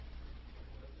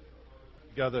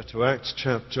Gather to Acts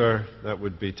chapter, that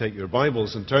would be take your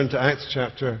Bibles and turn to Acts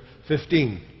chapter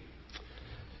 15.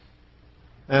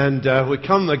 And we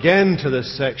come again to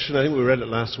this section. I think we read it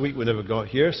last week, we never got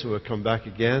here, so we'll come back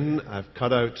again. I've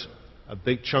cut out a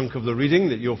big chunk of the reading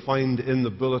that you'll find in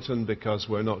the bulletin because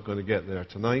we're not going to get there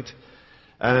tonight.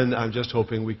 And I'm just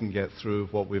hoping we can get through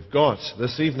what we've got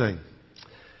this evening.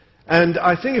 And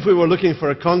I think if we were looking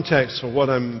for a context for what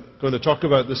I'm going to talk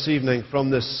about this evening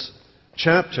from this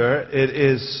chapter,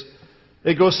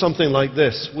 it goes something like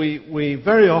this. We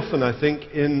very often, I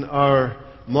think, in our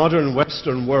modern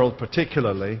Western world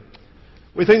particularly,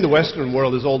 we think the Western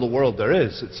world is all the world there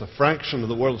is. It's a fraction of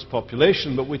the world's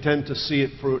population, but we tend to see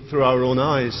it through our own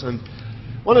eyes. And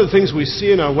one of the things we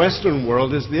see in our Western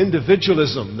world is the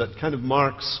individualism that kind of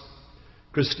marks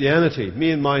Christianity.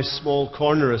 Me and my small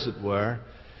corner, as it were.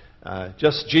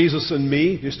 Just Jesus and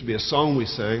me. It used to be a song we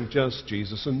sang, just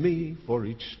Jesus and me for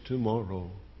each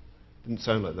tomorrow. Didn't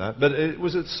sound like that, but it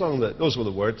was a song that, those were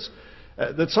the words,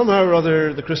 that somehow or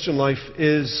other the Christian life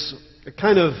is a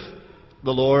kind of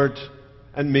the Lord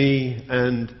and me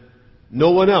and no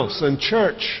one else. And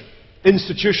church,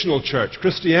 institutional church,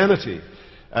 Christianity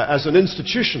as an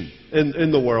institution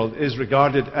in the world is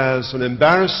regarded as an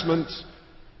embarrassment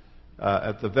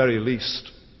at the very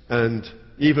least, and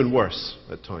even worse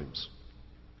at times.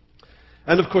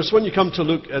 And of course, when you come to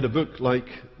look at a book like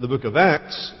the book of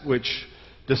Acts, which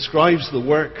describes the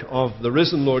work of the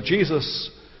risen Lord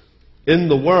Jesus in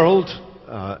the world,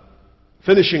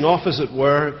 finishing off, as it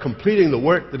were, completing the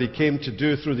work that he came to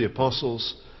do through the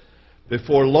apostles,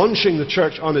 before launching the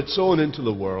church on its own into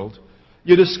the world,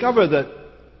 you discover that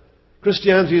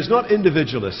Christianity is not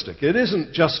individualistic. It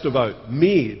isn't just about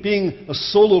me. Being a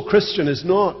solo Christian is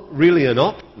not really an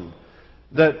option.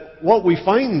 That what we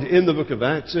find in the book of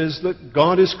Acts is that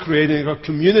God is creating a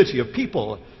community of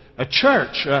people, a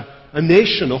church, a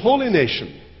nation, a holy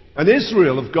nation, an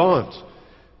Israel of God.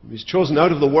 He's chosen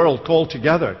out of the world, called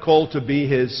together, called to be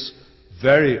his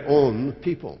very own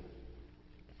people.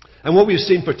 And what we've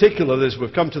seen particularly as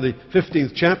we've come to the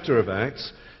 15th chapter of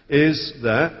Acts is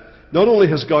that not only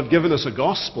has God given us a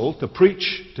gospel to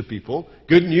preach to people,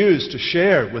 good news to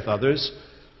share with others,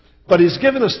 but he's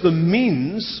given us the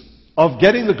means of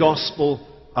getting the gospel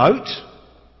out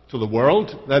to the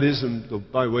world, that is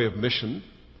by way of mission,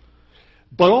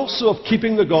 but also of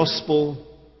keeping the gospel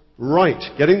right,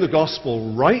 getting the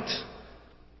gospel right,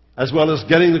 as well as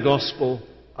getting the gospel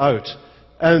out.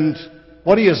 And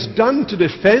what he has done to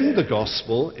defend the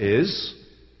gospel is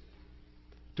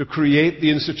to create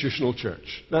the institutional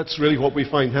church. That's really what we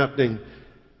find happening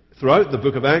throughout the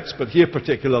book of Acts, but here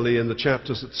particularly in the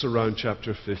chapters that surround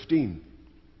chapter 15.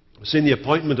 We've seen the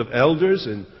appointment of elders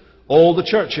in all the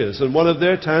churches, and one of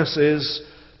their tasks is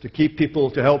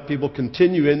to help people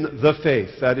continue in the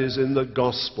faith, that is, in the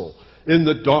gospel, in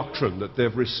the doctrine that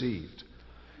they've received.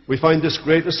 We find this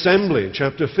great assembly in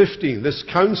chapter 15, this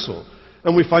council,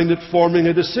 and we find it forming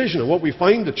a decision. And what we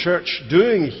find the church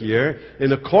doing here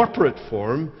in a corporate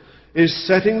form is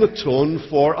setting the tone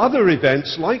for other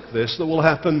events like this that will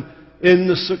happen in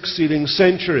the succeeding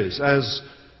centuries as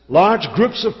large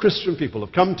groups of Christian people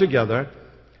have come together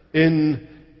in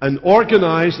an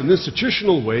organized and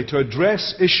institutional way to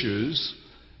address issues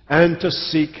and to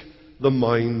seek the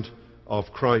mind of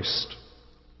Christ.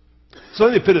 So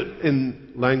let me put it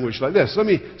in language like this. Let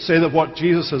me say that what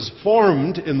Jesus has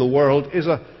formed in the world is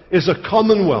a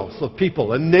commonwealth of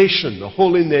people, a nation, a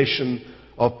holy nation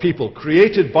of people,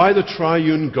 created by the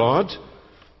triune God,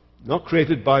 not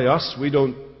created by us, we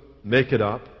don't make it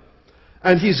up.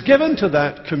 And he's given to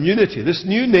that community, this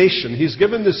new nation, he's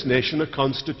given this nation a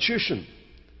constitution.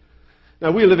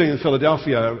 Now, we living in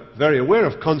Philadelphia are very aware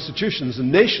of constitutions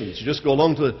and nations. You just go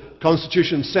along to the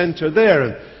Constitution Center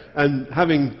there, and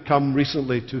having come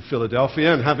recently to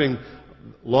Philadelphia and having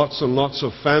lots and lots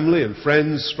of family and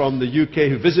friends from the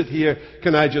UK who visit here,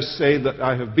 can I just say that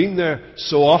I have been there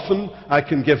so often, I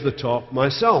can give the talk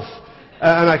myself.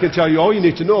 And I can tell you all you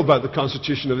need to know about the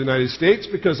Constitution of the United States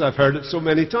because I've heard it so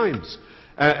many times.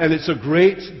 And it's a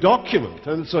great document,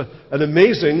 and it's an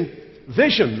amazing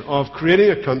vision of creating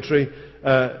a country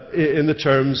in the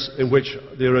terms in which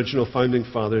the original founding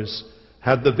fathers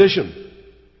had the vision.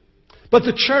 But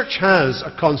the church has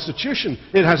a constitution.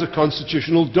 It has a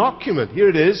constitutional document. Here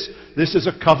it is. This is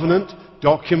a covenant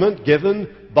document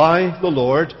given by the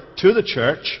Lord to the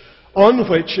church on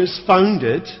which is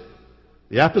founded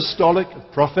the apostolic,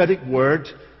 prophetic word,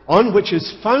 on which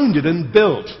is founded and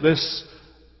built this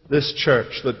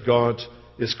church that God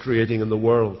is creating in the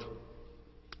world.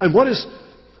 And what is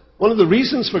one of the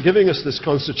reasons for giving us this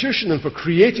constitution and for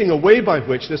creating a way by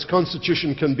which this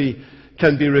constitution can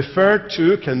can be referred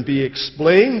to, can be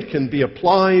explained, can be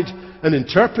applied and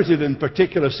interpreted in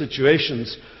particular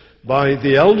situations by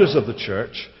the elders of the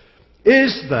church,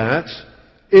 is that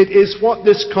it is what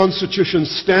this constitution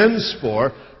stands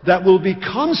for that will be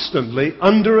constantly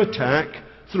under attack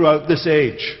throughout this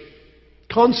age.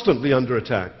 Constantly under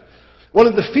attack. One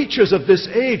of the features of this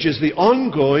age is the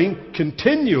ongoing,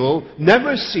 continual,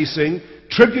 never-ceasing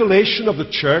tribulation of the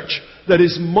church that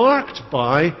is marked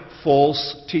by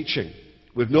false teaching.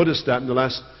 We've noticed that in the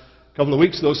last couple of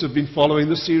weeks. Those who have been following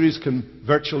the series can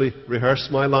virtually rehearse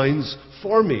my lines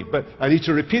for me, but I need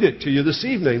to repeat it to you this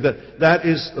evening, that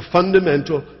is the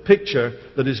fundamental picture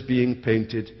that is being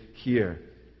painted here.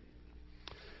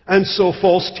 And so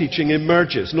false teaching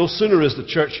emerges. No sooner is the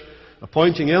church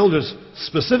appointing elders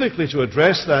specifically to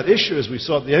address that issue, as we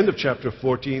saw at the end of chapter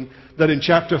 14, that in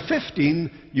chapter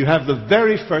 15 you have the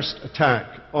very first attack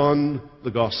on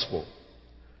the gospel.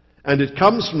 And it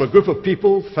comes from a group of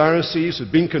people, Pharisees,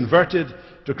 who'd been converted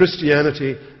to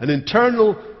Christianity, an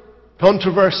internal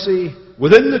controversy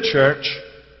within the church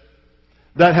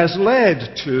that has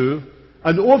led to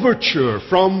an overture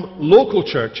from local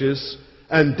churches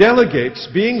and delegates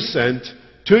being sent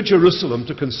to Jerusalem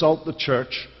to consult the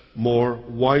church more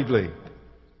widely.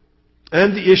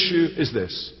 And the issue is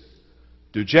this: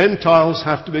 do Gentiles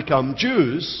have to become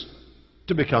Jews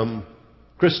to become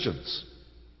Christians?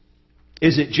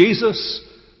 Is it Jesus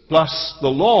plus the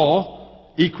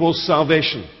law equals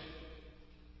salvation?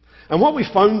 And what we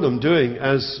found them doing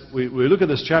as we look at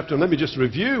this chapter, and let me just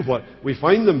review what we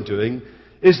find them doing,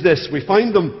 is this. We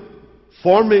find them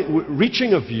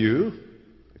reaching a view,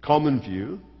 a common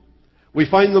view. We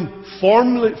find them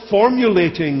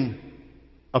formulating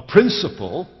a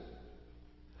principle,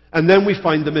 and then we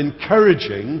find them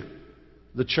encouraging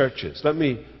the churches. Let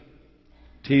me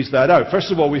tease that out.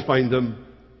 First of all, we find them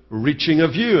reaching a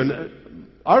view. And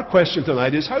our question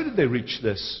tonight is, how did they reach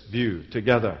this view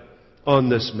together on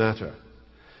this matter?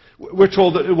 We're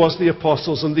told that it was the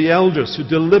apostles and the elders who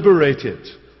deliberated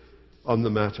on the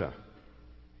matter.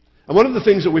 And one of the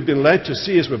things that we've been led to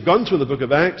see as we've gone through the book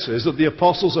of Acts is that the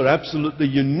apostles are absolutely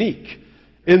unique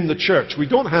in the church. We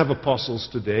don't have apostles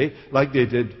today like they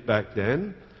did back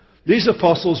then. These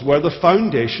apostles were the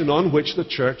foundation on which the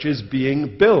church is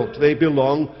being built. They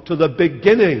belong to the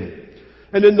beginning.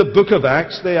 And in the book of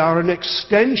Acts, they are an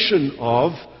extension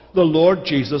of the Lord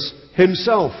Jesus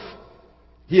himself.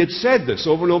 He had said this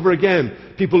over and over again.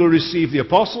 People who receive the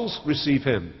apostles, receive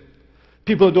him.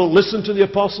 People who don't listen to the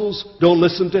apostles, don't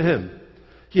listen to him.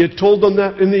 He had told them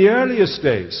that in the earliest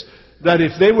days, that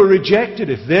if they were rejected,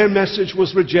 if their message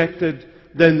was rejected,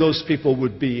 then those people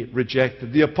would be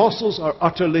rejected. The apostles are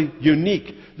utterly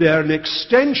unique. They are an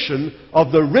extension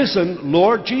of the risen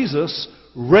Lord Jesus,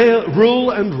 rule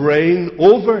and reign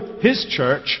over his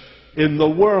church in the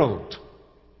world.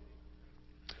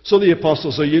 So the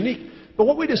apostles are unique. But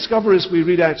what we discover as we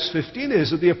read Acts 15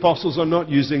 is that the apostles are not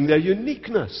using their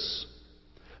uniqueness.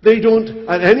 They don't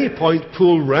at any point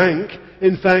pull rank.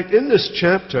 In fact, in this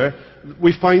chapter,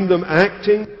 we find them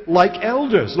acting like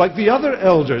elders, like the other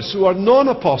elders who are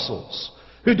non-apostles,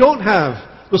 who don't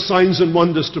have the signs and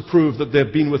wonders to prove that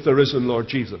they've been with the risen Lord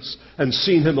Jesus and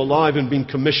seen him alive and been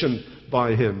commissioned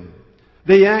by him.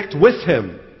 They act with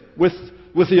him,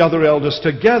 with the other elders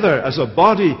together as a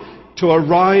body to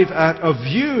arrive at a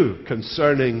view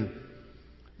concerning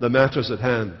the matters at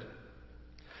hand.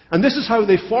 And this is how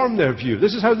they form their view.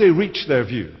 This is how they reach their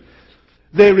view.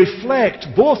 They reflect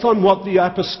both on what the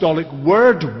apostolic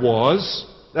word was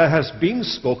that has been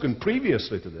spoken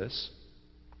previously to this,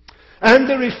 and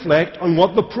they reflect on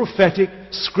what the prophetic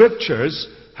scriptures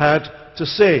had to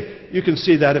say. You can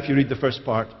see that if you read the first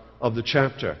part of the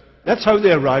chapter. That's how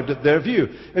they arrived at their view.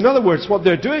 In other words, what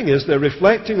they're doing is they're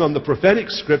reflecting on the prophetic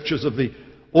scriptures of the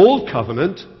Old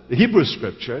Covenant, the Hebrew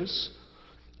scriptures,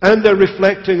 and they're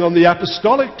reflecting on the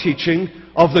apostolic teaching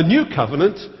of the New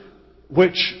Covenant,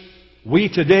 which we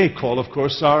today call, of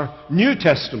course, our New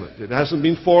Testament. It hasn't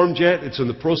been formed yet. It's in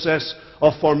the process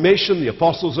of formation. The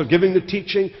apostles are giving the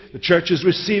teaching. The church is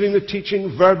receiving the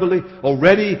teaching verbally.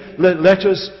 Already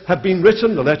letters have been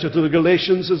written. The letter to the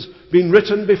Galatians has been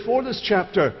written before this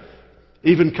chapter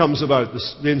even comes about.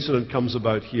 The incident comes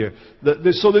about here.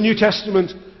 So the New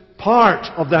Testament part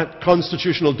of that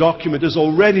constitutional document is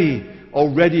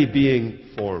already being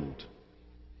formed.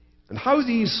 And how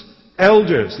these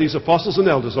elders, these apostles and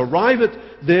elders, arrive at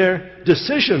their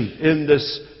decision in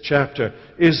this chapter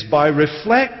is by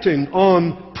reflecting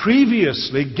on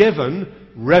previously given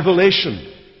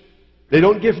revelation. They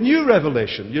don't give new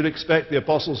revelation. You'd expect the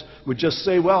apostles would just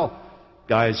say, well,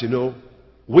 guys,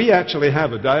 we actually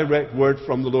have a direct word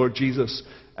from the Lord Jesus,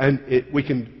 and we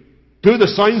can do the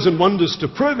signs and wonders to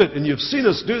prove it, and you've seen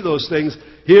us do those things.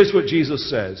 Here's what Jesus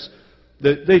says.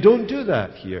 They don't do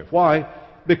that here. Why?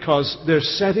 Because they're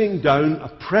setting down a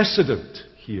precedent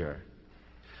here.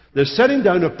 They're setting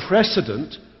down a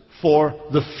precedent for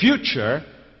the future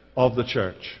of the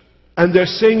church. And they're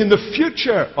saying in the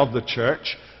future of the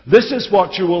church, this is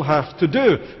what you will have to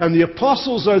do. And the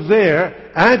apostles are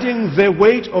there adding the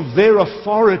weight of their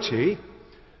authority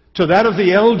to that of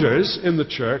the elders in the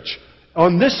church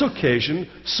on this occasion,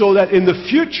 so that in the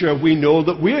future we know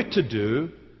that we're to do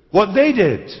what they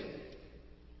did.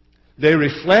 They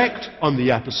reflect on the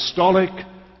apostolic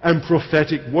and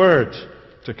prophetic word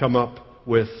to come up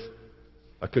with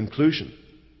a conclusion.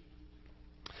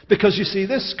 Because you see,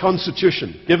 this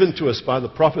constitution given to us by the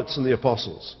prophets and the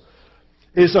apostles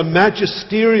is a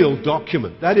magisterial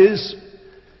document. That is,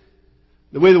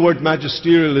 the way the word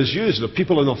magisterial is used, of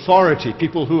people in authority,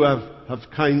 people who have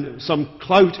some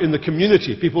clout in the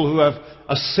community, people who have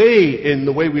a say in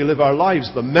the way we live our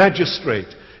lives, the magistrate.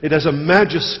 It has a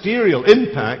magisterial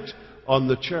impact on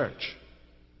the church.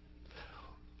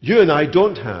 You and I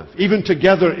don't have. Even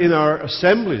together in our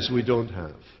assemblies, we don't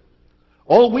have.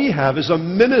 All we have is a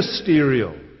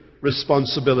ministerial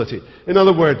responsibility. In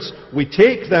other words, we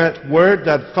take that word,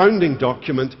 that founding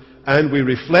document, and we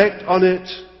reflect on it.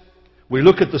 We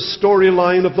look at the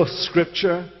storyline of the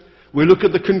Scripture. We look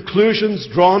at the conclusions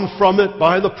drawn from it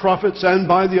by the prophets and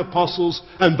by the apostles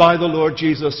and by the Lord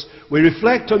Jesus. We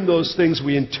reflect on those things.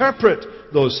 We interpret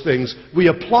those things. We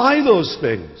apply those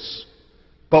things.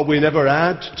 But we never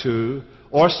add to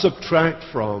or subtract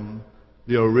from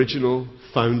the original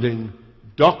founding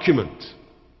document.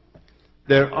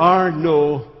 There are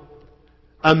no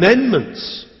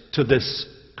amendments to this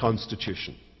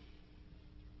Constitution.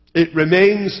 It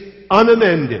remains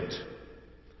unamended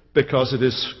because it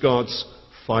is God's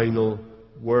final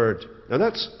word. Now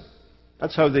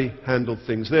that's how they handled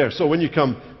things there. So when you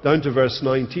come down to verse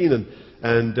 19,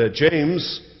 and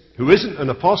James, who isn't an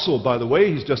apostle, by the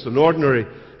way, he's just an ordinary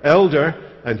elder,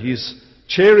 and he's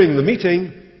chairing the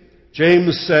meeting,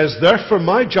 James says, "Therefore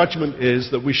my judgment is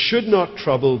that we should not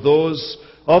trouble those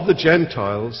of the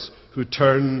Gentiles who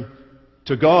turn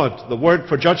to God." The word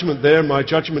for judgment there, my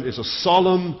judgment, is a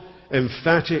solemn,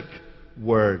 emphatic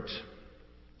word.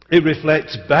 It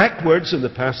reflects backwards in the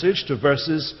passage to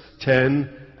verses 10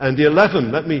 and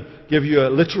 11. Let me give you a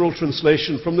literal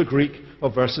translation from the Greek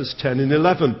of verses 10 and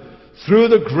 11. "Through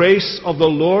the grace of the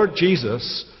Lord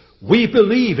Jesus, we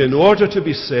believe in order to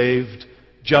be saved,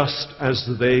 just as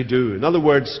they do." In other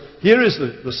words, here is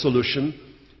the solution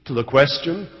to the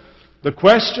question. The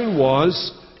question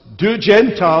was, do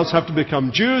Gentiles have to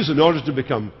become Jews in order to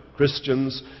become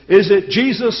Christians? Is it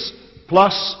Jesus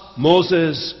plus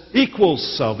Moses equals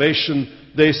salvation?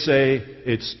 They say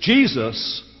it's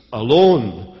Jesus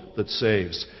alone that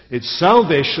saves. It's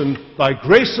salvation by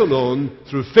grace alone,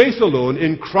 through faith alone,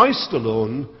 in Christ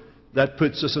alone, that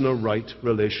puts us in a right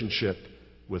relationship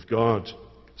with God.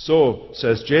 So,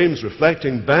 says James,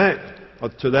 reflecting back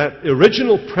to that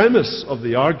original premise of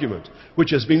the argument,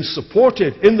 which has been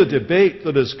supported in the debate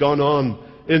that has gone on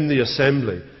in the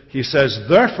assembly, he says,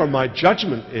 "Therefore my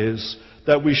judgment is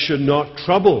that we should not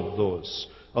trouble those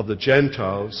of the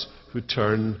Gentiles who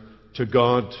turn to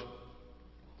God."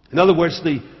 In other words,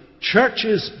 the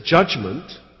church's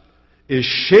judgment is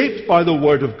shaped by the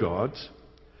Word of God,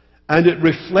 and it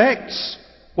reflects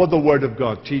what the Word of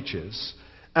God teaches,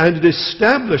 and it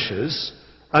establishes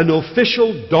an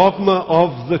official dogma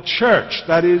of the church.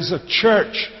 That is, a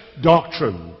church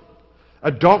doctrine.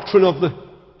 A doctrine of the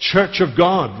church of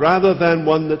God, rather than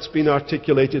one that's been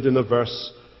articulated in a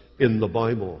verse in the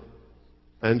Bible.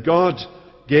 And God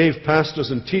gave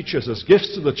pastors and teachers as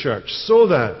gifts to the church so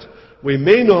that we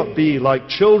may not be like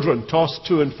children tossed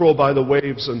to and fro by the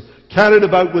waves and carried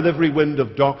about with every wind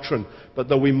of doctrine, but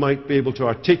that we might be able to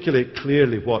articulate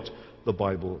clearly what the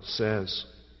Bible says.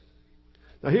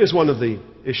 Now here's one of the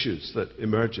issues that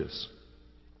emerges.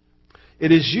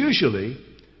 It is usually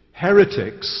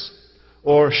heretics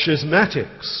or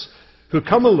schismatics who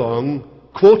come along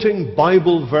quoting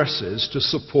Bible verses to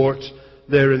support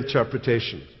their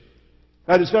interpretation.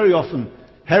 That is very often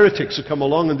heretics who come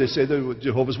along and they say, the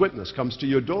Jehovah's Witness comes to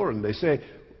your door and they say,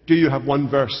 "Do you have one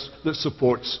verse that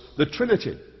supports the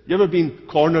Trinity?" You ever been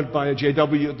cornered by a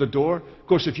JW at the door? Of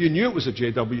course, if you knew it was a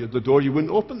JW at the door, you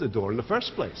wouldn't open the door in the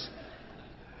first place.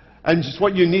 And just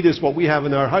what you need is what we have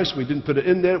in our house. We didn't put it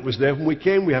in there. It was there when we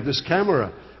came. We have this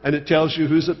camera, and it tells you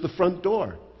who's at the front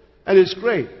door. And it's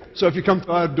great. So if you come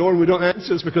to our door and we don't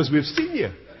answer, it's because we've seen you.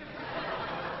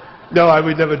 No, I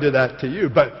would never do that to you.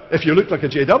 But if you look like a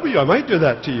JW, I might do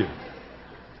that to you.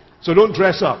 So don't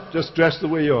dress up. Just dress the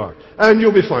way you are. And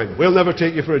you'll be fine. We'll never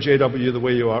take you for a JW the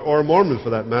way you are, or a Mormon for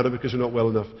that matter, because you're not well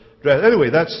enough dressed. Anyway,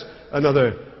 that's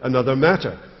another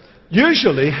matter.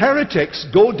 Usually, heretics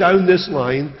go down this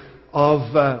line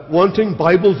of wanting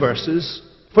Bible verses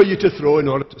for you to throw in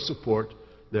order to support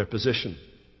their position.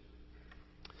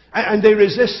 And they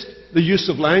resist the use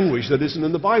of language that isn't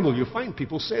in the Bible. You find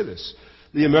people say this.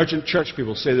 The emergent church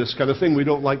people say this kind of thing. We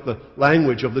don't like the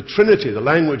language of the Trinity, the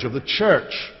language of the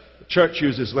church. The church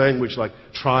uses language like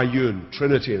triune,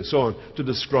 Trinity, and so on to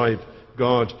describe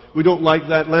God. We don't like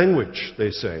that language,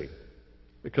 they say,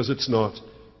 because it's not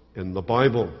in the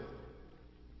Bible.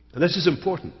 And this is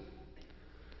important.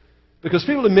 Because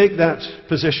people who make that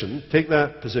position, take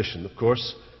that position, of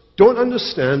course, don't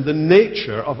understand the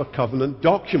nature of a covenant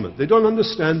document. They don't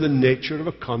understand the nature of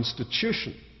a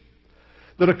constitution.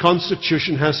 That a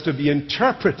constitution has to be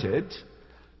interpreted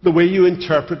the way you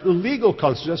interpret the legal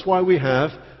constitution. That's why we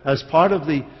have, as part of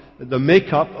the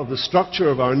makeup of the structure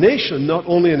of our nation, not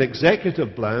only an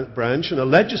executive branch and a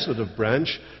legislative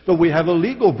branch, but we have a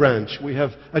legal branch. We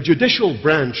have a judicial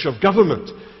branch of government.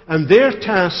 And their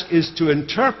task is to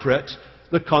interpret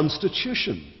the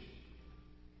Constitution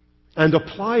and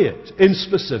apply it in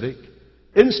specific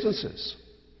instances.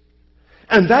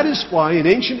 And that is why in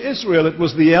ancient Israel it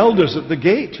was the elders at the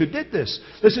gate who did this.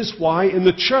 This is why in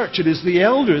the church it is the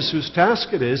elders whose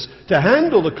task it is to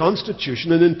handle the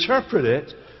Constitution and interpret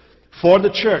it for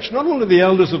the church. Not only the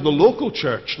elders of the local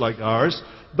church like ours,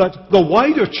 but the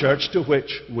wider church to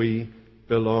which we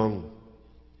belong.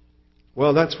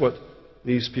 Well, that's what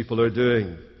these people are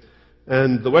doing.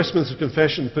 And the Westminster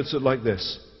Confession puts it like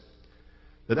this: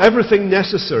 that everything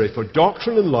necessary for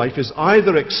doctrine and life is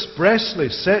either expressly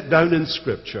set down in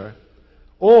Scripture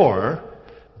or,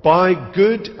 by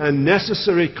good and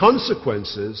necessary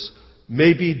consequences,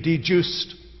 may be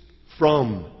deduced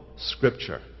from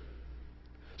Scripture.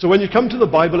 So when you come to the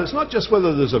Bible, it's not just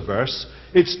whether there's a verse,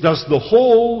 it's does the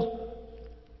whole.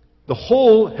 The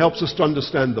whole helps us to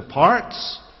understand the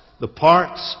parts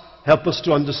help us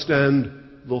to understand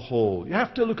the whole. You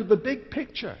have to look at the big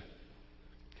picture.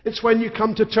 It's when you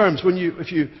come to terms, one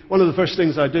of the first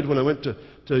things I did when I went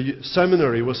to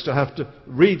seminary was to have to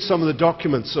read some of the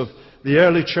documents of the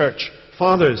early church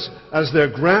fathers as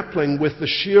they're grappling with the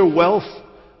sheer wealth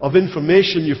of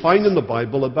information you find in the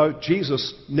Bible about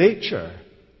Jesus' nature.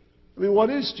 I mean,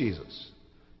 what is Jesus?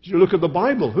 Do you look at the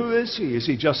Bible? Who is he? Is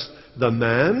he just the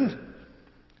man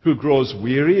who grows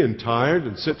weary and tired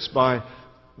and sits by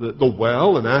the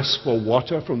well and asks for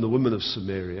water from the woman of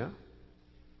Samaria?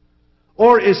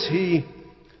 Or is he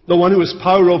the one who has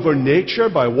power over nature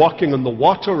by walking on the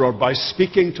water, or by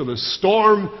speaking to the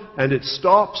storm and it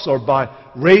stops, or by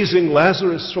raising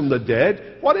Lazarus from the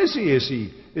dead? What is he?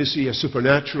 Is he a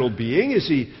supernatural being? Is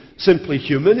he simply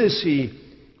human? Is he,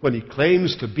 when he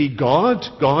claims to be God,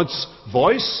 God's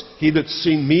voice, he that's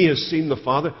seen me has seen the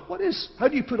Father? How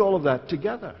do you put all of that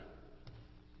together?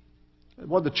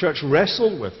 What the church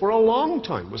wrestled with for a long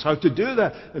time was how to do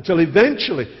that, until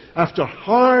eventually, after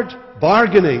hard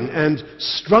bargaining and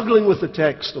struggling with the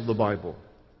text of the Bible,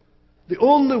 the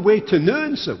only way to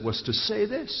nuance it was to say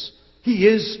this: he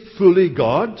is fully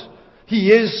God,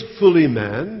 he is fully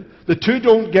man. The two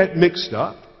don't get mixed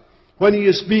up. When he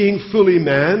is being fully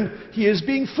man, he is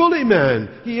being fully man.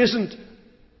 He isn't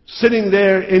sitting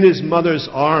there in his mother's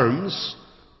arms,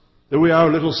 the way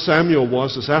our little Samuel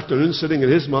was this afternoon, sitting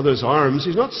in his mother's arms.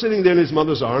 He's not sitting there in his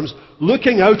mother's arms,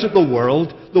 looking out at the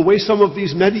world the way some of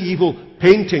these medieval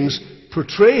paintings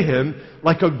portray him,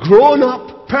 like a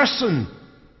grown-up person.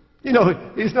 You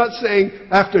know, he's not saying,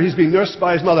 after he's been nursed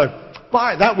by his mother,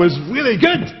 "Bye, that was really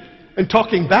good," and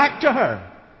talking back to her.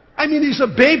 I mean, he's a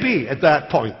baby at that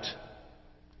point.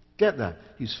 Get that?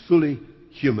 He's fully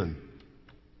human.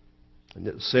 And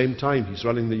at the same time, he's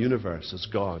running the universe as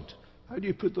God. How do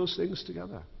you put those things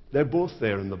together? They're both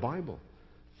there in the Bible.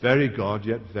 Very God,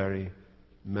 yet very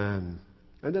man.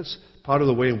 And that's part of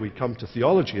the way we come to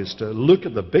theology, is to look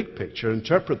at the big picture,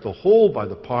 interpret the whole by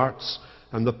the parts,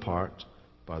 and the part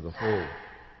by the whole.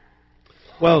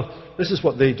 Well, this is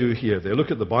what they do here. They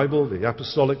look at the Bible, the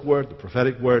apostolic word, the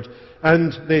prophetic word,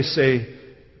 and they say,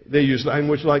 they use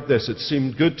language like this: it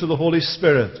seemed good to the Holy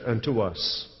Spirit and to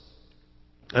us.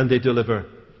 And they deliver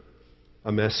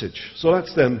a message. So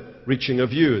that's them reaching a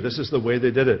view. This is the way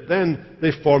they did it. Then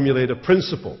they formulate a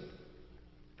principle.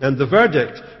 And the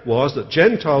verdict was that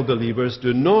Gentile believers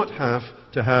do not have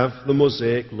to have the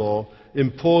Mosaic law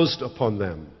imposed upon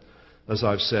them, as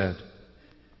I've said.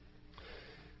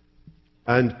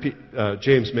 And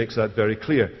James makes that very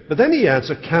clear. But then he adds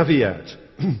a caveat.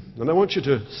 And I want you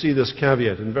to see this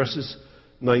caveat in verses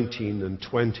 19 and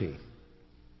 20.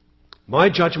 My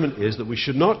judgment is that we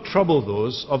should not trouble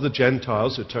those of the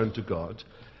Gentiles who turn to God,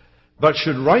 but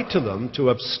should write to them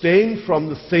to abstain from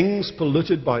the things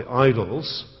polluted by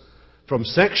idols, from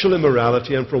sexual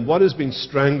immorality, and from what has been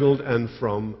strangled, and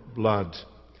from blood.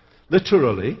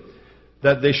 Literally,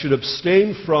 that they should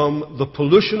abstain from the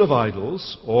pollution of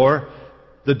idols, or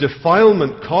the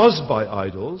defilement caused by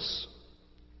idols,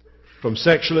 from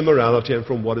sexual immorality, and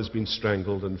from what has been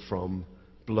strangled, and from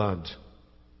blood.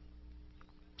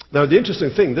 Now, the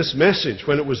interesting thing, this message,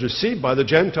 when it was received by the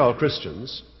Gentile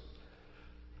Christians,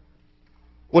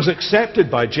 was accepted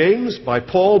by James, by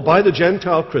Paul, by the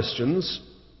Gentile Christians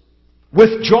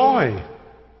with joy.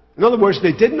 In other words,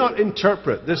 they did not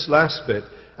interpret this last bit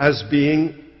as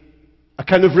being a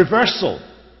kind of reversal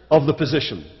of the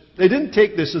position. They didn't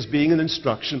take this as being an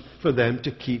instruction for them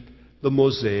to keep the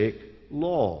Mosaic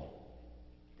law.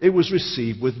 It was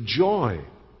received with joy.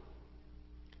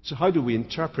 So how do we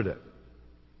interpret it?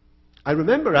 I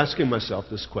remember asking myself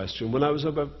this question when I was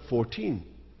about 14.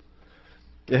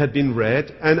 It had been read,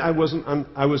 and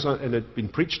and it had been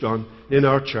preached on in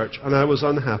our church, and I was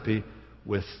unhappy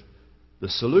with the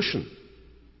solution.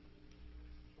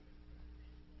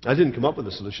 I didn't come up with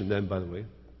the solution then, by the way,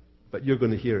 but you're going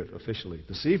to hear it officially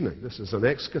this evening. This is an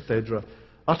ex cathedra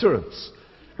utterance.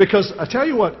 Because I tell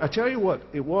you what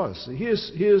it was.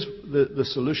 Here's the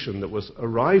solution that was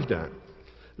arrived at.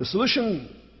 The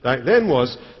solution back then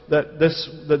was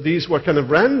that these were kind of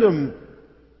random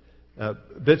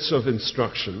bits of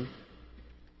instruction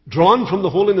drawn from the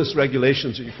holiness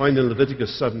regulations that you find in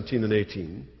Leviticus 17 and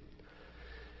 18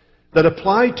 that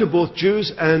applied to both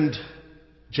Jews and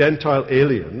Gentile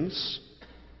aliens,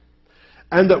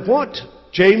 and that what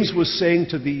James was saying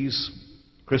to these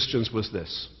Christians was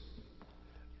this: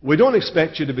 we don't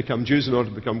expect you to become Jews in order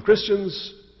to become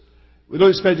Christians. We don't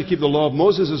expect you to keep the law of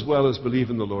Moses as well as believe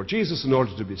in the Lord Jesus in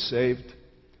order to be saved.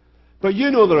 But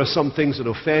you know there are some things that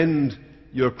offend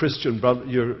your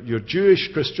Jewish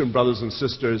Christian brothers and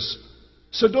sisters,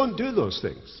 so don't do those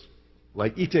things,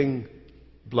 like eating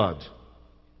blood.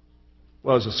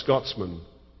 Well, as a Scotsman,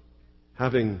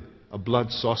 having a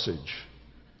blood sausage,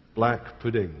 black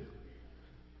pudding,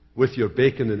 with your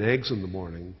bacon and eggs in the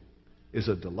morning is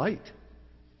a delight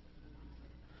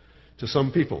to some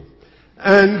people.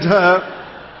 And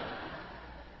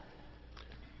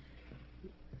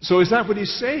so is that what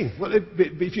he's saying? Well,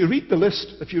 if you read the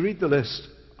list,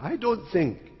 I don't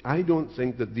think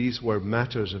that these were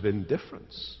matters of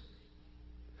indifference.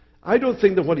 I don't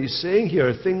think that what he's saying here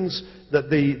are things that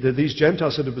these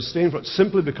Gentiles had abstained from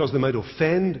simply because they might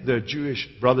offend their Jewish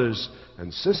brothers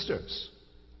and sisters.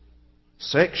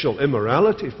 Sexual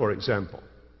immorality, for example.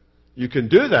 You can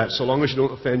do that so long as you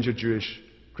don't offend your Jewish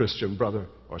Christian brother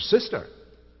or sister.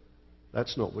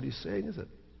 That's not what he's saying, is it?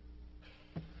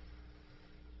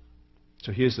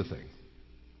 So here's the thing.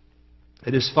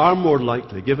 It is far more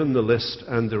likely, given the list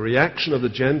and the reaction of the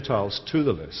Gentiles to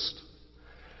the list,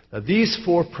 that these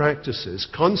four practices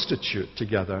constitute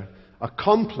together a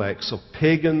complex of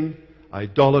pagan,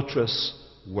 idolatrous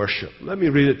worship. Let me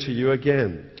read it to you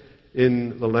again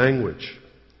in the language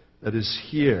that is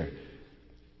here.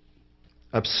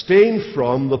 Abstain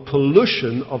from the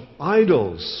pollution of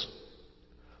idols,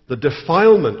 the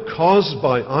defilement caused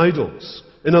by idols.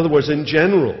 In other words, in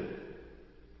general.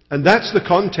 And that's the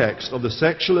context of the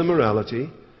sexual immorality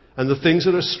and the things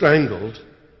that are strangled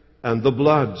and the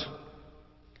blood.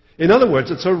 In other words,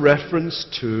 it's a reference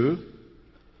to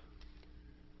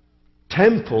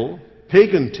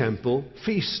pagan temple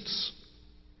feasts,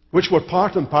 which were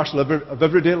part and parcel of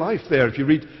everyday life there. If you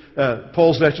read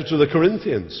Paul's letter to the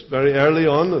Corinthians, very early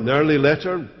on, an early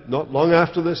letter, not long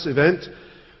after this event,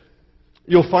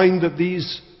 you'll find that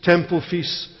these temple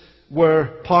feasts were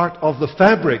part of the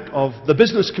fabric of the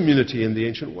business community in the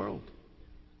ancient world.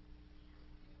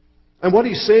 And what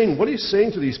he's saying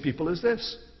to these people is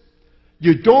this: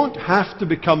 you don't have to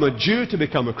become a Jew to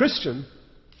become a Christian,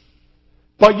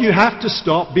 but you have to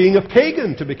stop being a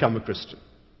pagan to become a Christian.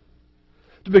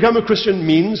 To become a Christian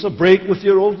means a break with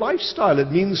your old lifestyle.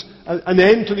 It means an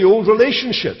end to the old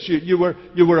relationships. You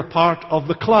were a part of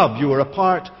the club. You were a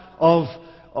part of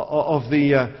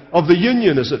the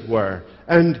union, as it were.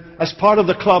 And as part of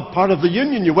the club, part of the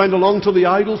union, you went along to the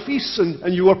idol feasts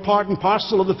and you were part and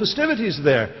parcel of the festivities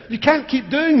there. You can't keep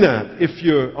doing that if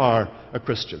you are a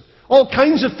Christian. All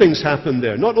kinds of things happen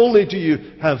there. Not only do you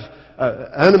have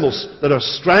animals that are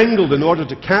strangled in order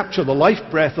to capture the life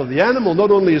breath of the animal,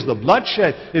 not only is the blood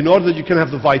shed in order that you can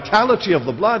have the vitality of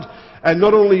the blood, and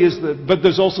not only but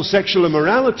there's also sexual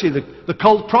immorality. The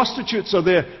cult prostitutes are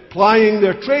there plying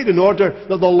their trade in order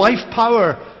that the life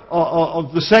power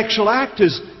of the sexual act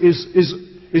is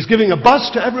he's giving a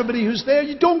buzz to everybody who's there.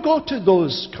 You don't go to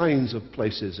those kinds of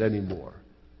places anymore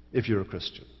if you're a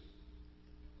Christian.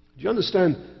 Do you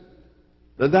understand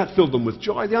that filled them with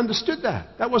joy? They understood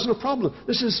that. That wasn't a problem.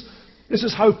 This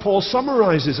is how Paul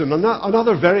summarizes in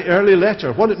another very early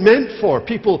letter what it meant for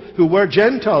people who were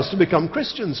Gentiles to become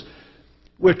Christians.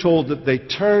 We're told that they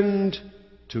turned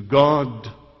to God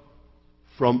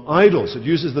from idols. It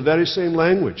uses the very same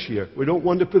language here. We don't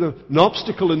want to put an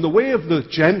obstacle in the way of the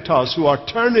Gentiles who are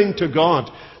turning to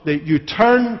God. You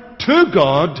turn to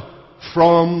God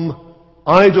from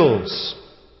idols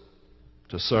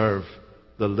to serve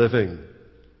the living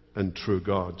and true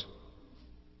God.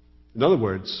 In other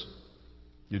words,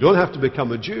 you don't have to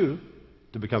become a Jew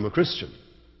to become a Christian.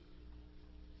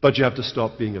 But you have to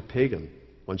stop being a pagan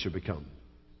once you become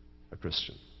a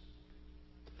Christian.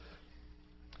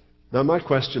 Now my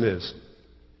question is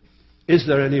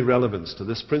there any relevance to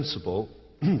this principle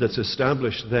that's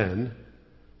established then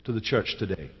to the church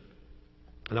today?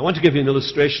 And I want to give you an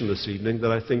illustration this evening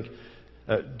that I think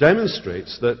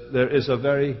demonstrates that there is a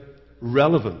very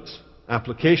relevant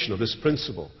application of this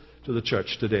principle to the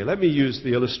church today. Let me use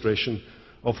the illustration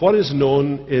of what is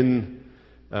known in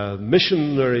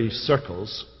missionary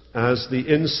circles as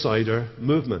the insider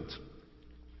movement.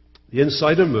 The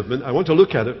insider movement, I want to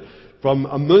look at it from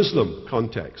a Muslim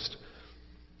context.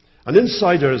 An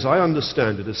insider, as I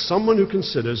understand it, is someone who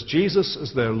considers Jesus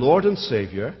as their Lord and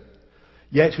Savior,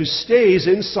 yet who stays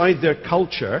inside their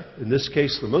culture, in this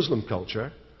case the Muslim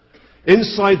culture,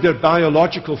 inside their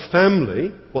biological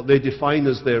family, what they define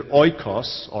as their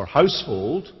oikos, or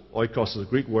household. Oikos is a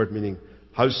Greek word meaning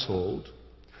household.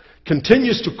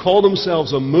 Continues to call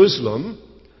themselves a Muslim,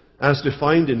 as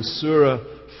defined in Surah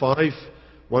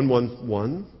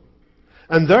 5:111,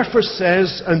 and therefore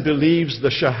says and believes the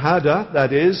Shahada,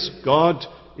 that is, God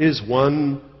is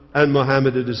one and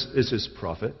Muhammad is his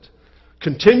prophet,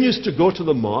 continues to go to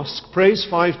the mosque, prays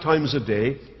 5 times a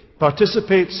day,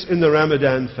 participates in the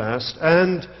Ramadan fast,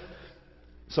 and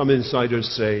some insiders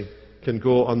say can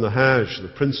go on the Hajj,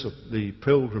 the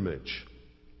pilgrimage.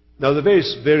 Now, there are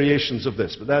various variations of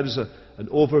this, but that is an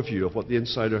overview of what the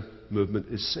insider movement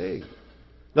is saying.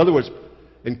 In other words,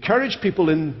 encourage people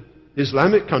in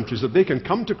Islamic countries that they can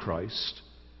come to Christ,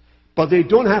 but they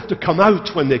don't have to come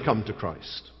out when they come to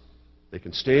Christ. They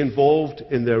can stay involved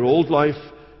in their old life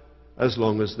as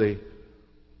long as they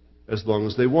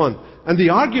want. And the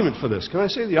argument for this, can I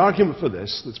say the argument for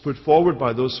this that's put forward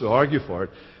by those who argue for it,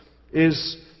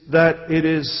 is that it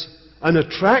is an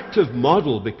attractive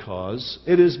model because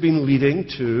it has been leading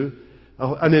to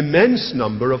an immense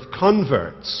number of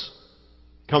converts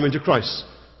coming to Christ.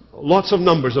 Lots of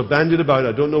numbers are bandied about.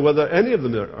 I don't know whether any of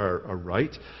them are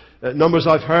right. Numbers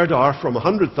I've heard are from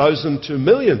 100,000 to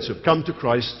millions who've come to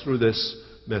Christ through this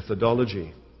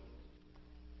methodology.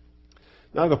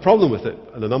 Now, I have a problem with it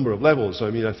on a number of levels.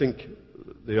 I mean, I think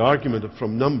the argument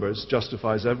from numbers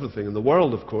justifies everything in the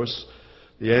world, of course.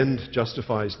 The end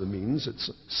justifies the means. It's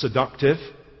seductive.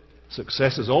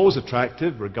 Success is always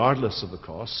attractive, regardless of the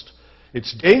cost.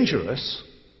 It's dangerous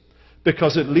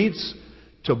because it leads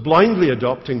to blindly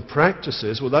adopting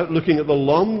practices without looking at the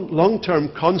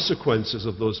long-term consequences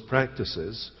of those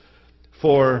practices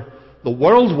for the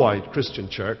worldwide Christian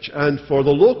church and for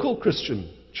the local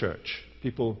Christian church,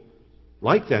 people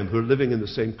like them who are living in the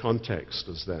same context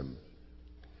as them.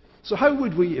 So how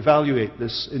would we evaluate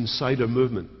this insider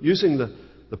movement using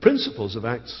the principles of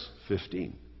Acts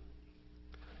 15?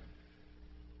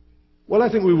 Well,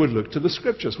 I think we would look to the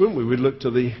Scriptures, wouldn't we? We'd look to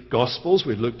the Gospels,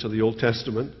 we'd look to the Old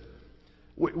Testament.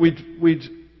 We'd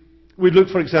look,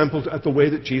 for example, at the way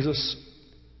that Jesus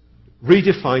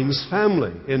redefines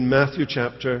family in Matthew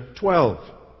chapter 12.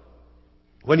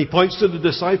 When he points to the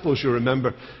disciples, you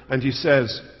remember, and he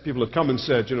says, people have come and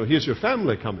said, here's your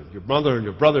family coming, your mother and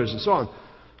your brothers and so on.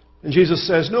 And Jesus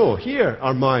says, no, here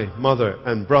are my mother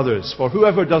and brothers, for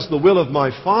whoever does the will of my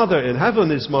Father in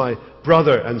heaven is my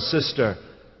brother and sister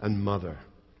and mother.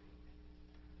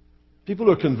 People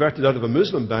who are converted out of a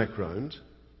Muslim background,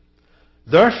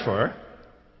 therefore,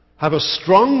 have a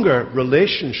stronger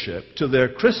relationship to their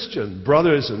Christian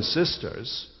brothers and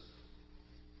sisters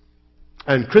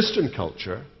and Christian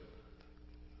culture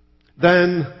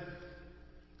than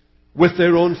with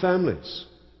their own families.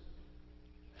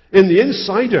 In the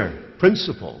insider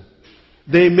principle,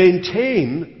 they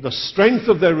maintain the strength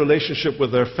of their relationship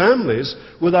with their families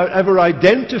without ever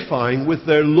identifying with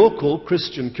their local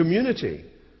Christian community.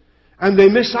 And they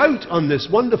miss out on this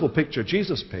wonderful picture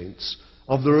Jesus paints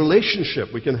of the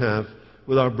relationship we can have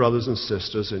with our brothers and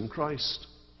sisters in Christ.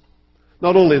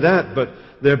 Not only that, but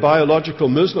their biological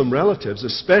Muslim relatives,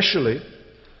 especially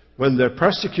when they're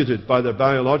persecuted by their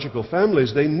biological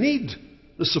families, they need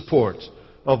the support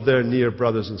of their near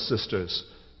brothers and sisters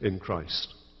in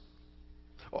Christ.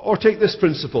 Or take this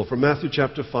principle from Matthew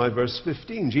chapter 5, verse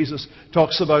 15. Jesus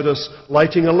talks about us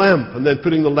lighting a lamp and then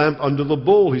putting the lamp under the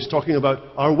bowl. He's talking about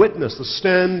our witness, the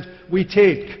stand we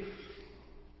take.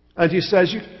 And he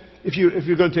says, if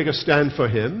you're going to take a stand for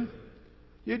him,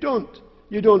 you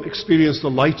don't experience the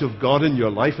light of God in your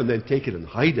life and then take it and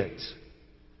hide it.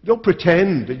 You don't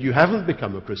pretend that you haven't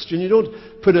become a Christian. You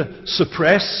don't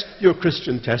suppress your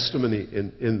Christian testimony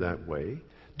in that way.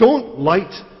 Don't light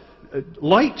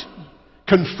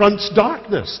confronts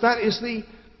darkness. That is the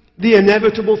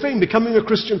inevitable thing. Becoming a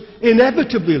Christian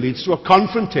inevitably leads to a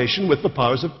confrontation with the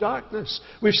powers of darkness.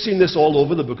 We've seen this all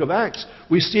over the book of Acts.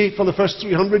 We see it for the first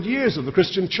 300 years of the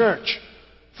Christian church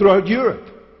throughout Europe.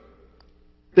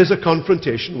 There's a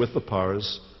confrontation with the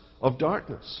powers of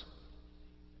darkness.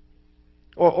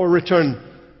 Or return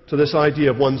to this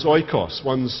idea of one's oikos,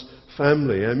 one's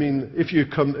family. I mean, if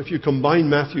you combine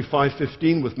Matthew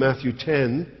 5:15 with Matthew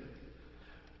 10,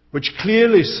 which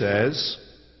clearly says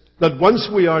that once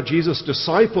we are Jesus'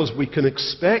 disciples, we can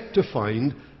expect to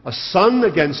find a son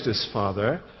against his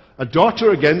father, a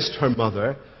daughter against her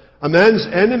mother. A man's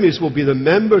enemies will be the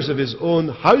members of his own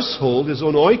household, his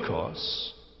own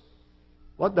oikos.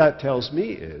 What that tells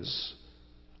me is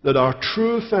that our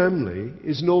true family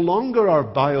is no longer our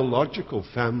biological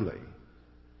family,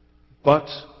 but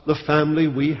the family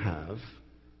we have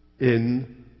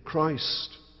in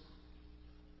Christ.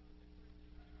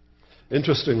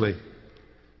 Interestingly,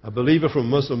 a believer from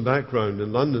a Muslim background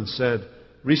in London said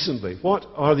recently, what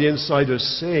are the insiders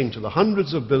saying to the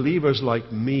hundreds of believers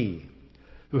like me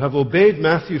who have obeyed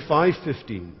Matthew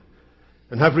 5:15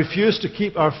 and have refused to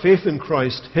keep our faith in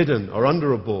Christ hidden or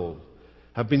under a bowl,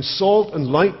 have been salt and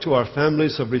light to our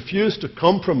families, have refused to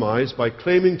compromise by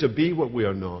claiming to be what we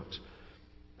are not,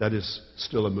 that is,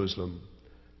 still a Muslim,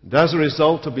 and as a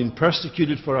result have been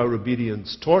persecuted for our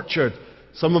obedience, tortured,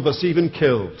 some of us even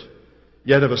killed,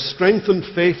 yet have a strengthened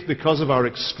faith because of our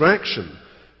extraction,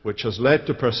 which has led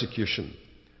to persecution,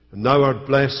 and now are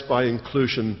blessed by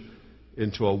inclusion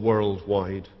into a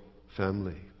worldwide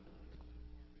family.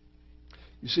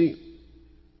 You see,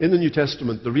 in the New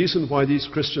Testament, the reason why these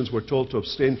Christians were told to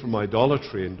abstain from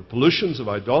idolatry and the pollutions of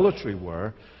idolatry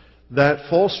were that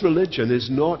false religion is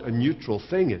not a neutral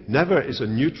thing. It never is a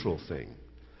neutral thing.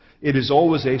 It is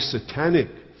always a satanic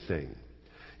thing.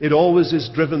 It always is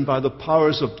driven by the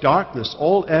powers of darkness.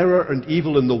 All error and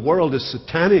evil in the world is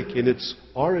satanic in its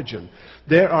origin.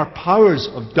 There are powers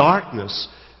of darkness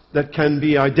that can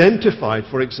be identified,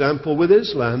 for example, with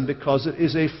Islam because it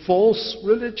is a false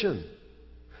religion.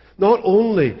 Not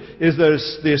only is there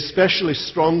the especially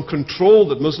strong control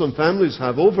that Muslim families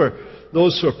have over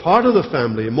those who are part of the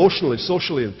family, emotionally,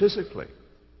 socially, and physically,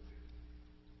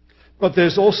 but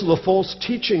there's also the false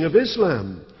teaching of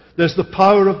Islam. There's the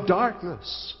power of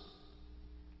darkness.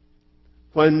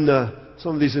 When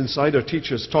some of these insider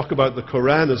teachers talk about the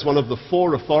Quran as one of the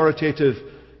 4 authoritative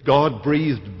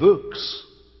God-breathed books,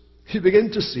 you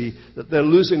begin to see that they're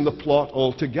losing the plot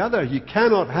altogether. You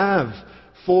cannot have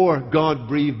 4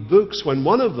 God-breathed books when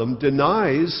one of them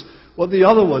denies what the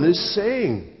other one is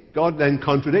saying. God then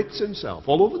contradicts himself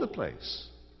all over the place.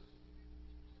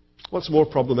 What's more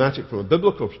problematic from a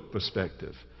biblical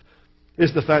perspective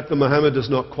is the fact that Muhammad does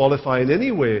not qualify in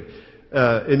any way,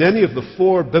 in any of the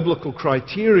 4 biblical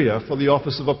criteria for the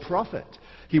office of a prophet.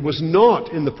 He was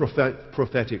not in the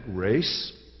prophetic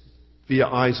race via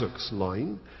Isaac's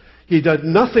line. He did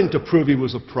nothing to prove he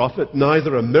was a prophet,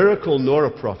 neither a miracle nor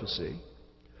a prophecy.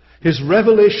 His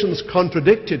revelations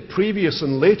contradicted previous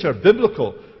and later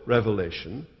biblical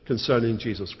revelation concerning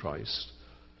Jesus Christ.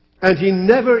 And he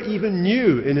never even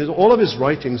knew in all of his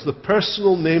writings the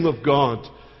personal name of God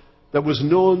that was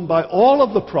known by all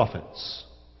of the prophets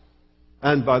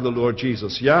and by the Lord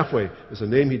Jesus. Yahweh is a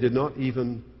name he did not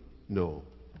even know.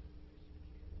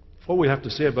 What we have to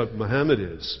say about Muhammad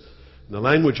is, in the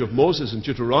language of Moses in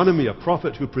Deuteronomy, a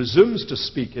prophet who presumes to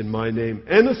speak in my name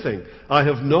anything I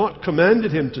have not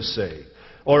commanded him to say,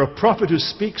 or a prophet who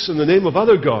speaks in the name of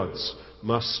other gods,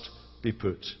 must be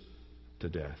put to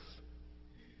death.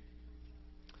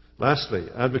 Lastly,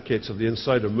 advocates of the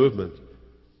insider movement,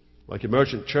 like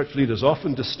emergent church leaders,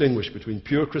 often distinguish between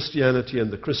pure Christianity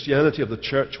and the Christianity of the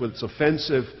church with its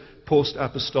offensive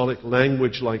post-apostolic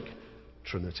language like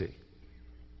Trinity.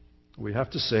 We have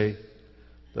to say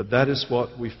that is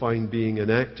what we find being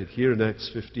enacted here in Acts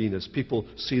 15 as people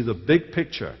see the big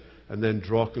picture and then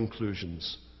draw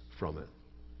conclusions from it.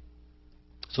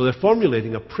 So they're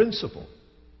formulating a principle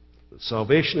that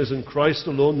salvation is in Christ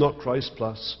alone, not Christ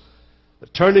plus.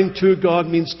 That turning to God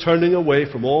means turning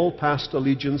away from all past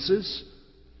allegiances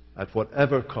at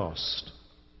whatever cost.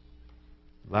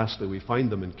 Lastly, we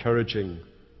find them encouraging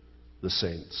the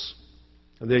saints.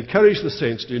 And they encourage the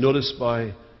saints, do you notice,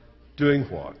 by doing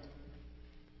what?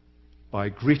 By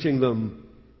greeting them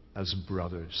as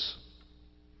brothers.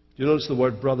 Do you notice the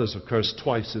word brothers occurs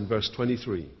twice in verse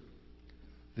 23?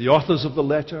 The authors of the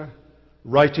letter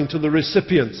writing to the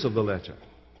recipients of the letter.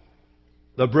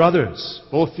 The brothers,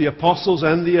 both the apostles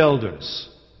and the elders,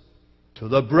 to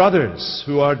the brothers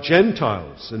who are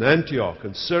Gentiles in Antioch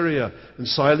and Syria and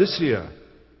Cilicia,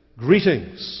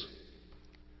 greetings.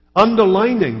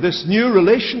 Underlining this new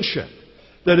relationship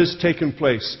that has taken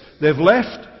place. They've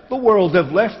left the world,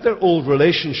 they've left their old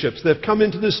relationships, they've come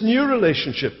into this new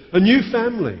relationship, a new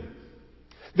family.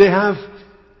 They have,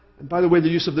 and by the way, the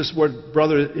use of this word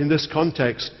brother in this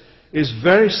context is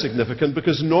very significant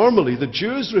because normally the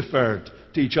Jews referred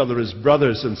to each other as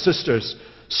brothers and sisters,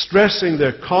 stressing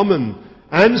their common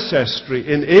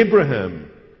ancestry in Abraham.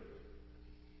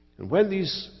 And when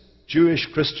these Jewish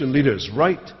Christian leaders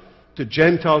write to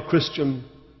Gentile Christian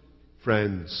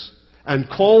friends and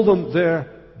call them their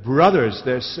brothers,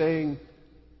 they're saying,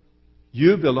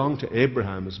 you belong to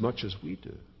Abraham as much as we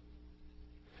do.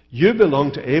 You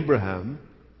belong to Abraham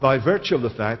by virtue of the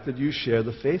fact that you share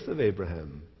the faith of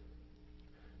Abraham.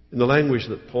 In the language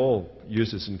that Paul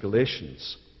uses in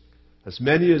Galatians, as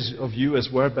many of you as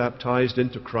were baptized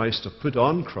into Christ have put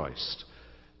on Christ.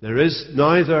 There is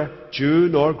neither Jew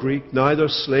nor Greek, neither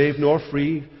slave nor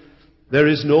free. There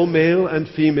is no male and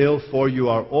female, for you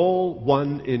are all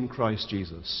one in Christ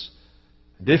Jesus.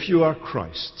 And if you are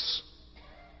Christ's,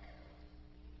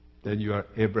 then you are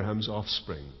Abraham's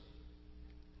offspring,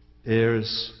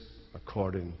 heirs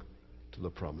according to the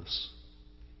promise.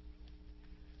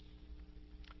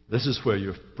 This is where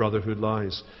your brotherhood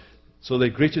lies. So they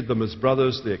greeted them as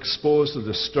brothers. They exposed the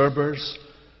disturbers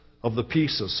of the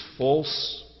peace as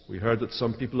false. We heard that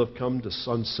some people have come to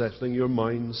unsettling your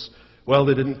minds. Well,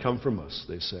 they didn't come from us,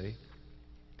 they say.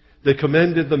 They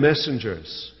commended the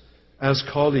messengers as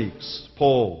colleagues,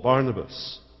 Paul,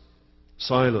 Barnabas,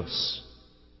 Silas,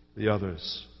 the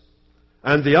others.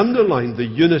 And they underlined the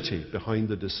unity behind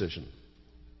the decision.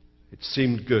 It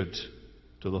seemed good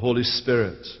to the Holy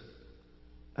Spirit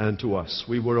and to us.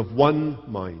 We were of one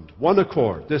mind, one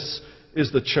accord. This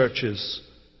is the church's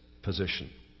position.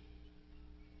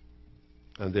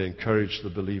 And they encouraged the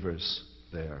believers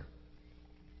there.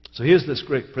 So here's this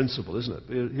great principle, isn't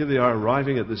it? Here they are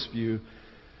arriving at this view.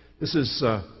 This is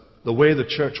the way the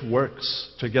church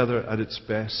works together at its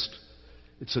best.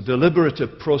 It's a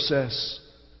deliberative process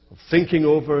of thinking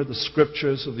over the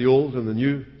scriptures of the Old and the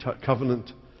New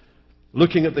Covenant,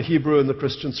 looking at the Hebrew and the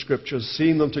Christian scriptures,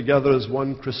 seeing them together as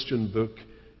one Christian book,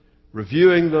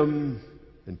 reviewing them,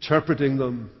 interpreting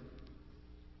them.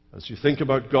 As you think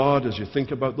about God, as you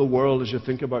think about the world, as you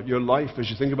think about your life, as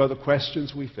you think about the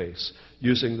questions we face,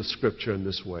 using the Scripture in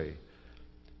this way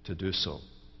to do so.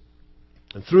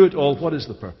 And through it all, what is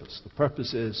the purpose? The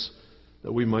purpose is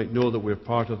that we might know that we're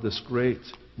part of this great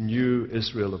new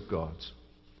Israel of God.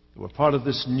 That we're part of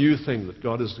this new thing that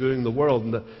God is doing in the world.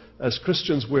 And that as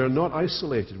Christians, we're not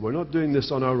isolated. We're not doing this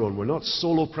on our own. We're not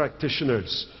solo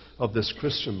practitioners of this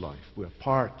Christian life. We're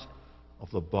part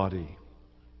of the body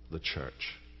of the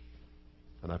church.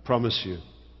 And I promise you,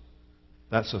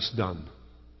 that's us done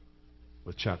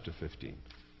with chapter 15.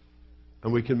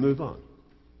 And we can move on.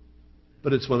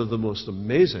 But it's one of the most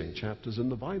amazing chapters in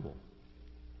the Bible.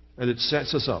 And it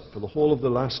sets us up for the whole of the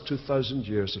last 2,000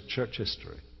 years of church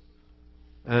history.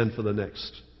 And for the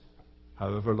next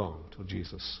however long till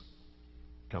Jesus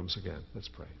comes again. Let's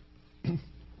pray.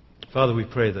 Father, we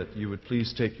pray that you would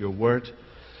please take your word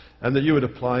and that you would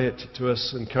apply it to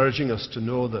us, encouraging us to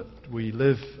know that we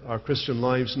live our Christian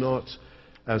lives not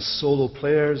as solo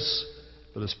players,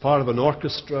 but as part of an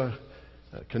orchestra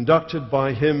conducted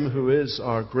by Him who is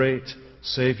our great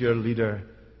Savior, leader,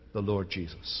 the Lord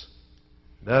Jesus.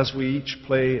 And as we each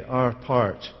play our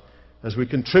part, as we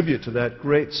contribute to that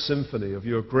great symphony of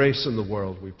your grace in the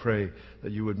world, we pray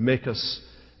that you would make us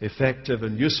effective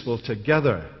and useful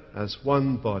together as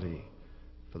one body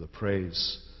for the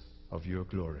praise of your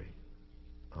glory.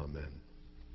 Amen.